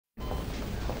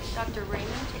Dr. Raymond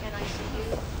to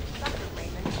NICU. Dr.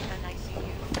 Raymond to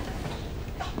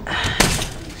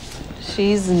NICU.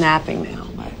 She's napping now,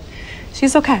 but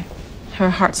she's okay. Her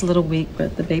heart's a little weak,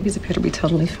 but the babies appear to be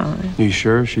totally fine. You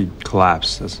sure? She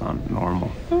collapsed. That's not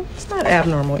normal. It's not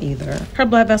abnormal either. Her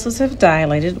blood vessels have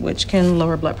dilated, which can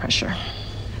lower blood pressure.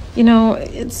 You know,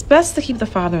 it's best to keep the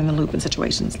father in the loop in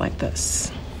situations like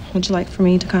this. Would you like for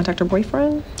me to contact her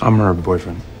boyfriend? I'm her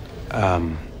boyfriend.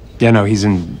 Yeah, no,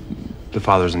 the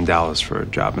father's in Dallas for a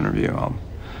job interview.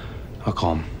 I'll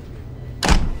call him.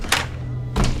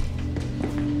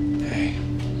 Hey.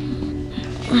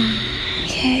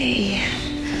 Okay.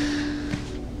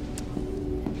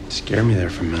 Scared me there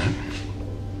for a minute.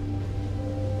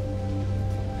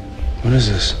 What is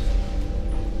this?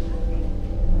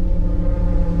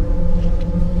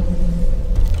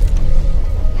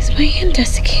 Is my hand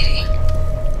desiccating?